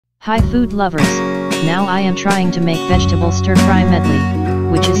Hi food lovers, now I am trying to make vegetable stir-fry medley,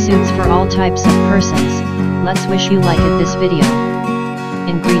 which is suits for all types of persons. Let's wish you like it this video.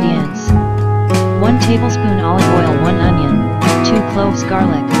 Ingredients: 1 tablespoon olive oil, 1 onion, 2 cloves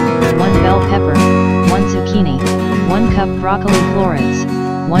garlic, 1 bell pepper, 1 zucchini, 1 cup broccoli florets,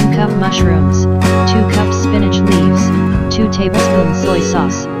 1 cup mushrooms, 2 cups spinach leaves, 2 tablespoons soy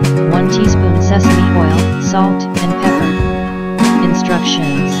sauce, 1 teaspoon sesame oil, salt and pepper.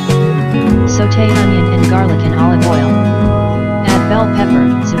 Instructions: sauté onion and garlic in olive oil. Add bell pepper,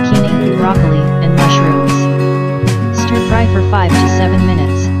 zucchini, broccoli, and mushrooms. Stir fry for 5 to 7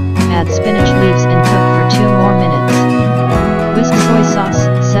 minutes. Add spinach leaves and cook for 2 more minutes. Whisk soy sauce,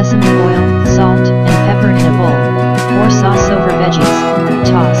 sesame oil, salt, and pepper in a bowl. Pour sauce over veggies,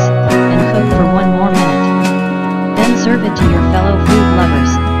 toss, and cook for 1 more minute. Then serve it to your